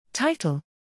Title: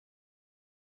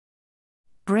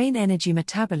 Brain energy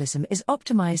metabolism is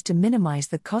optimized to minimize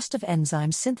the cost of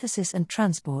enzyme synthesis and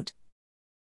transport.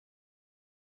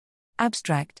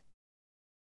 Abstract: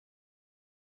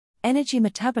 Energy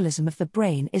metabolism of the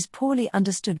brain is poorly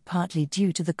understood partly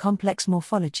due to the complex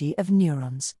morphology of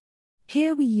neurons.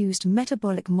 Here we used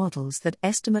metabolic models that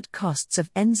estimate costs of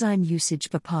enzyme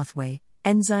usage per pathway,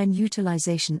 enzyme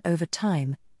utilization over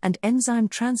time, and enzyme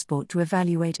transport to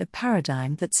evaluate a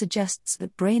paradigm that suggests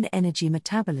that brain energy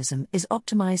metabolism is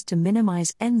optimized to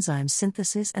minimize enzyme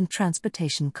synthesis and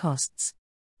transportation costs.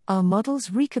 Our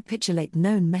models recapitulate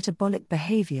known metabolic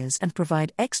behaviors and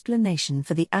provide explanation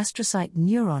for the astrocyte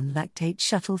neuron lactate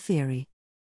shuttle theory.